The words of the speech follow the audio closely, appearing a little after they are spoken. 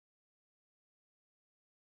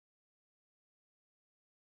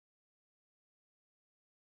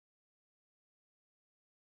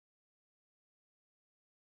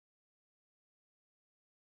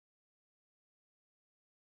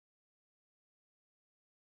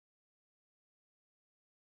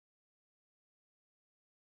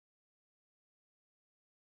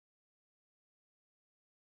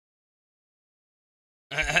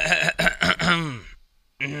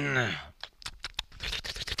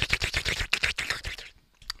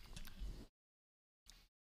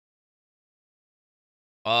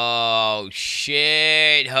Oh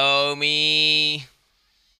shit, homie.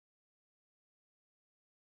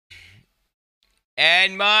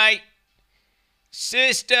 And my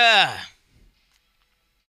sister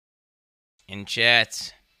in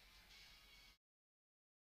chat.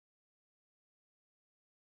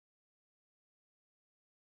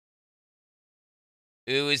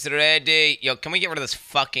 Who is ready? Yo, can we get rid of this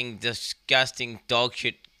fucking disgusting dog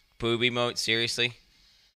shit boob emote? Seriously?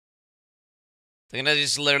 They're gonna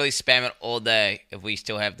just literally spam it all day if we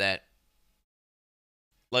still have that.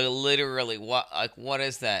 Like, literally, what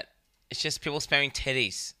is that? It's just people spamming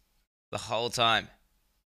titties the whole time.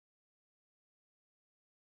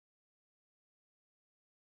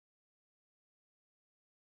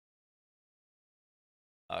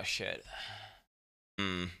 Oh, shit.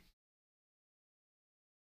 Hmm.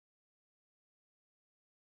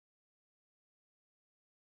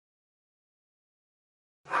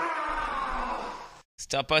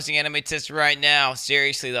 Stop posting anime tits right now.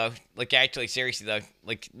 Seriously, though. Like, actually, seriously, though.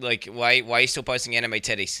 Like, why are you still posting anime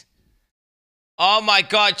titties? Oh my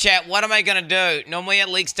god, chat, what am I gonna do? Normally at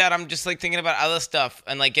Leaks Out, I'm just, like, thinking about other stuff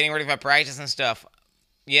and, like, getting ready for my practice and stuff.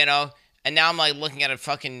 You know? And now I'm, like, looking at a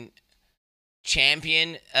fucking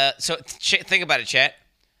champion. So, think about it, chat.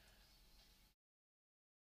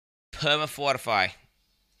 Perma-fortify.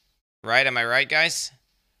 Right? Am I right, guys?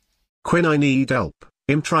 Quinn, I need help.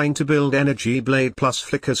 I'm trying to build Energy Blade plus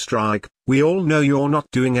Flicker Strike. We all know you're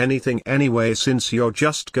not doing anything anyway since you're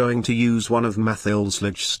just going to use one of Mathil's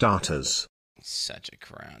Lich starters. Such a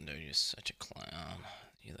clown, dude. You're such a clown.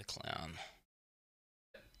 You're the clown.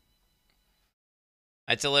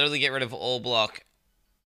 I had to literally get rid of all block.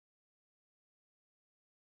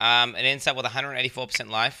 An insight with 184%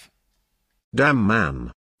 life. Damn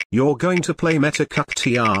man. You're going to play Meta Cup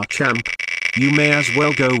TR champ. You may as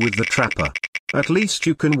well go with the Trapper. At least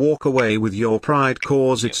you can walk away with your pride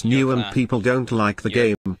cause it's new and people don't like the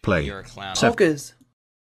gameplay. You're a clown. Poggers.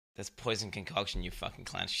 That's poison concoction, you fucking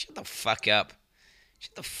clown. Shut the fuck up.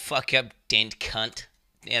 Shut the fuck up, dent cunt.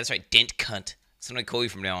 Yeah, that's right, dent cunt. That's what I call you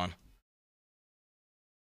from now on.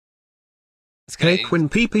 Hey Quinn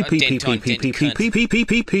p p p p p p p p p p p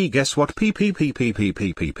p p guess what p p p p p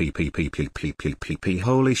p p p p p p p p p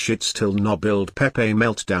holy shit still no build Pepe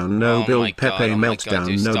meltdown no build Pepe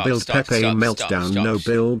meltdown no build Pepe meltdown no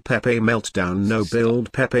build Pepe meltdown no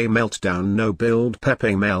build Pepe meltdown no build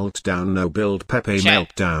Pepe meltdown no build Pepe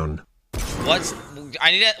meltdown. What's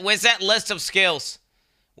I need it? Where's that list of skills?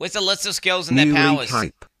 Where's the list of skills and their powers?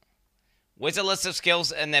 Where's the list of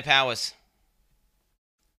skills and their powers?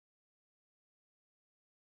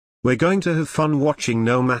 We're going to have fun watching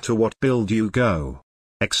no matter what build you go.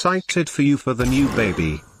 Excited for you for the new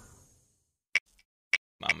baby.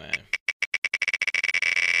 My man.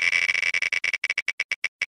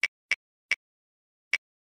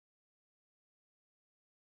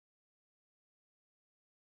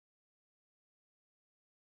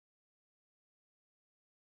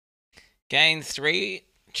 Gain 3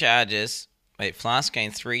 charges. Wait, Flask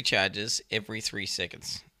gain 3 charges every 3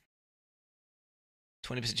 seconds.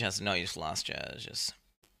 20% chance to not use Flask charges.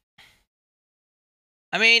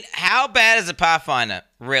 I mean, how bad is a Pathfinder,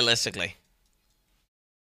 realistically?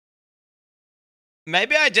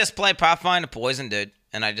 Maybe I just play Pathfinder Poison, dude,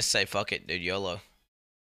 and I just say, fuck it, dude, YOLO.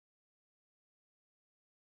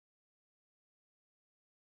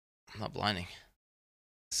 I'm not blinding.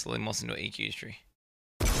 Slowly morphs into an EQ tree.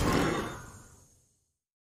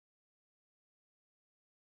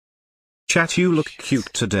 Chat, you look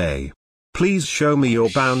cute today. Please show me your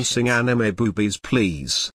bouncing anime boobies,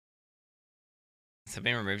 please. Has that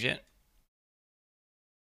been removed yet?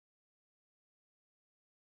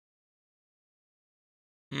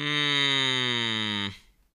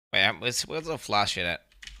 Wait, where's the Flash shit at?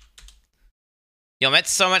 Yo, I met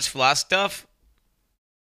so much Flash stuff.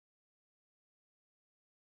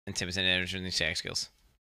 And 10% energy in the stack skills.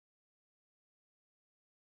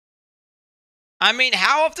 I mean,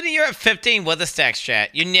 how often are you at 15 wither stacks, chat?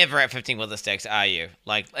 You're never at 15 wither stacks, are you?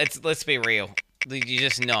 Like, let's be real. You're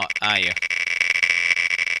just not, are you?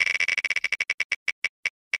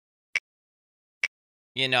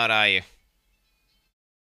 You're not, are you?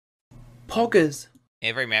 Poggers.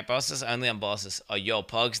 Every map bosses, only on bosses. Oh, yo,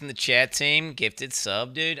 Pogs in the chat team, gifted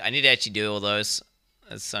sub, dude. I need to actually do all those.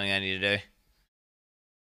 That's something I need to do.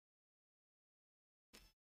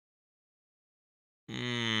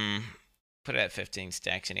 Put it at 15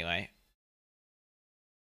 stacks anyway.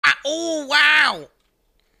 Oh, wow!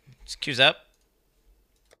 Just queues up.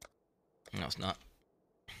 No, it's not.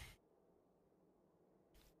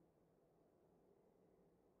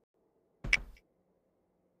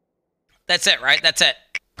 That's it, right? That's it.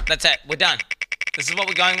 That's it. We're done. This is what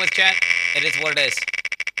we're going with, chat. It is what it is.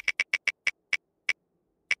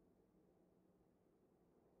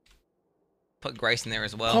 Put Grace in there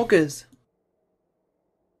as well. Poggers.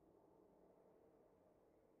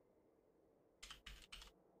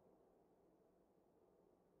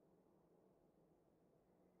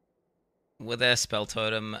 With their spell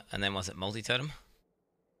totem, and then was it multi-totem?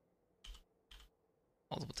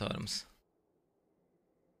 Multiple totems.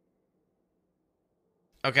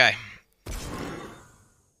 Okay.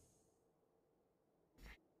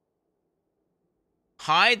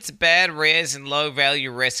 Hides bad rares and low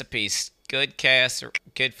value recipes. Good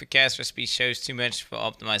for cast recipes, shows too much for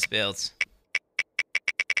optimized builds.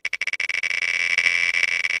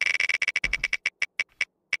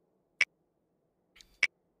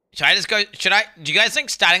 Should I just go? Do you guys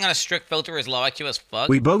think starting on a strict filter is low IQ as fuck?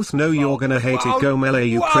 We both know you're gonna hate it. Go melee,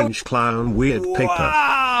 you cringe clown, weird paper.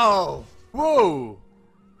 Wow! Whoa!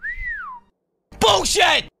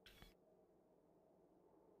 Bullshit!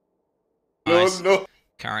 Nice. No.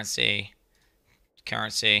 Currency.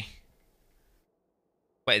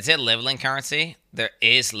 Wait, is there leveling currency? There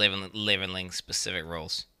is leveling specific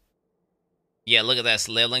rules. Yeah, look at this.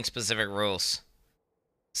 Leveling specific rules.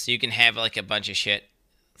 So you can have like a bunch of shit.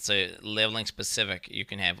 So leveling specific, you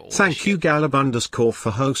can have all Thank you, Galab_, for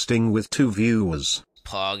hosting with 2 viewers.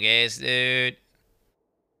 Poggers, dude.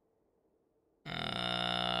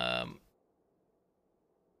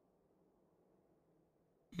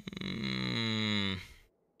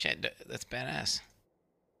 Chat, that's badass.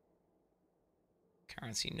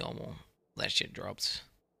 Currency normal. That shit drops.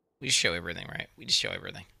 We just show everything, right? We just show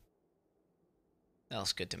everything. That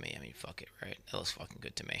looks good to me. I mean, fuck it, right? That looks fucking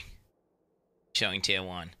good to me. Showing tier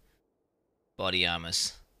 1. Body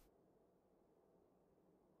armors.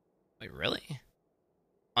 Wait, really?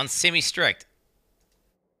 On semi-strict.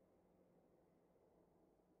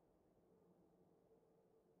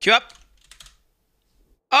 Queue up.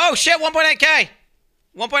 Oh shit, 1.8k.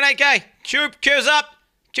 1.8k. Queue's up.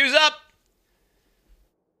 Queue's up.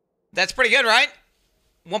 That's pretty good, right?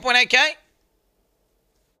 1.8k.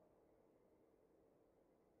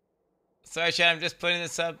 Sorry, chat, I'm just putting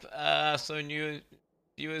this up so new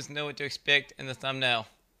viewers know what to expect in the thumbnail.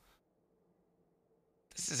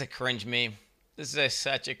 This is a cringe meme. This is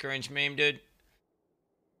such a cringe meme, dude.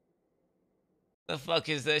 The fuck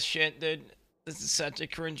is this shit, dude? This is such a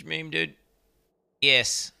cringe meme, dude.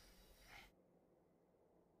 Yes.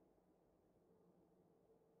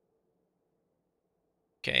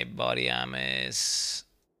 Okay, body armors.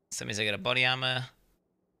 So that means I got a body armor.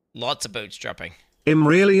 Lots of boots dropping. I'm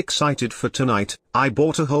really excited for tonight. I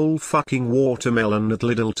bought a whole fucking watermelon at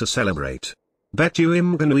Lidl to celebrate. Bet you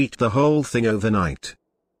I'm gonna eat the whole thing overnight.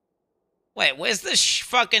 Wait, where's the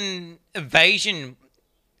fucking evasion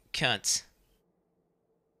cunts?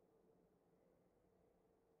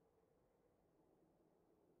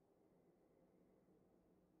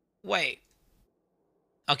 Wait.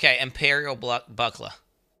 Okay, Imperial Buckler.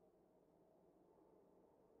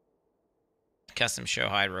 Custom show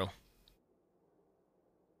hide rule.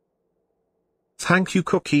 Thank you,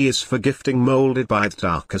 Cookies, for gifting Molded by the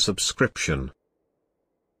Dark a subscription.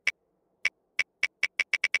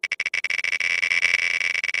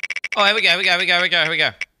 Oh, here we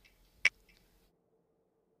go.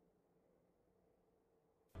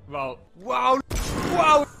 Wow.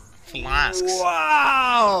 Flasks.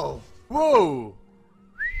 Wow! Whoa!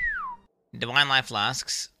 Divine Life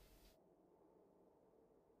Flasks.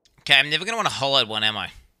 Okay, I'm never gonna want to hollowed one, am I?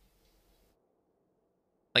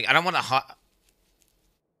 Like, I don't want to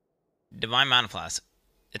Divine Mana Flask.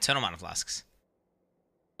 Eternal Mana Flasks.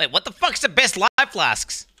 Wait, what the fuck's the best life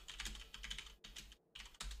flasks?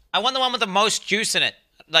 I want the one with the most juice in it.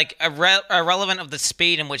 Like, irrelevant of the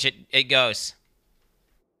speed in which it goes.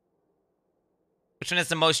 Which one has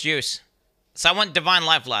the most use? So I want Divine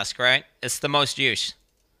Life Flask, right? It's the most use.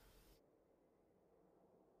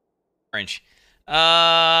 Orange.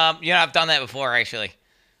 I've done that before, actually.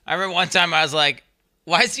 I remember one time I was like,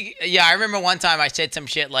 why is he... Yeah, I remember one time I said some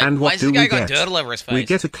shit like, why is this guy got dirt all over his face? We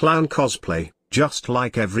get a clown cosplay, just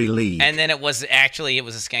like every league. And then it was a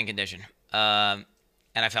scan condition. And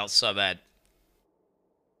I felt so bad.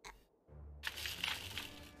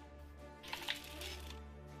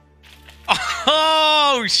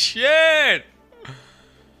 Oh, shit!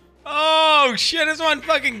 Oh, shit, this one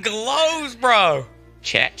fucking glows, bro!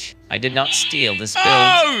 Chat, I did not steal this build.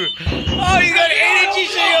 Oh! Oh, you got energy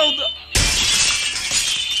shield!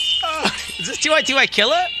 Oh, is this 2i2i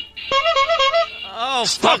killer? Oh,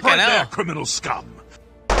 Stop right hell. there, criminal scum!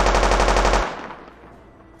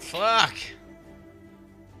 Fuck.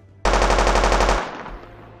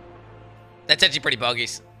 That's actually pretty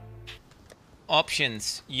bogus.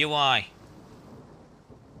 Options, UI.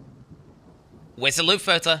 Where's the loop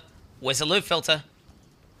filter? Where's the loop filter?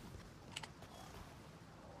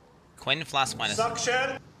 Quin flask minus.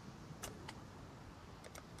 Suction.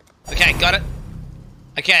 Okay, got it.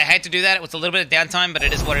 Okay, I had to do that. It was a little bit of downtime, but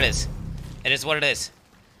it is what it is. It is what it is.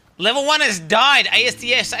 Level 1 has died.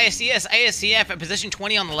 ASDS, ASCS, ASCF at position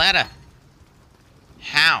 20 on the ladder.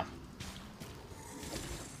 How?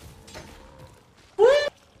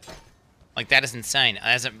 Like, that is insane.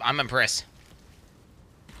 I'm impressed.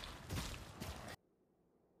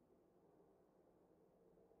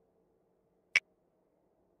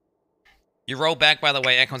 You roll back, by the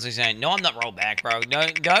way, Quin69. No, I'm not roll back, bro. No,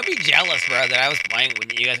 don't be jealous, bro, that I was playing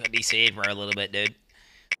with you guys got DC'd for a little bit, dude.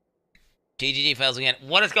 GGG fails again.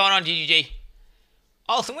 What is going on, GGG?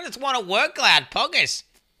 Oh, someone just want to work glad. Poggers.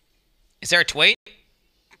 Is there a tweet?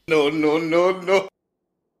 No.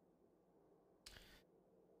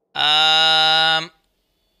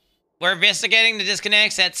 We're investigating the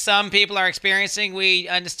disconnects that some people are experiencing. We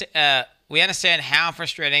understand how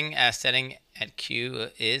frustrating setting at Q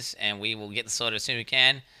is, and we will get this sorted as soon as we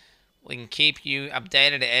can. We can keep you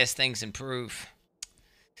updated as things improve.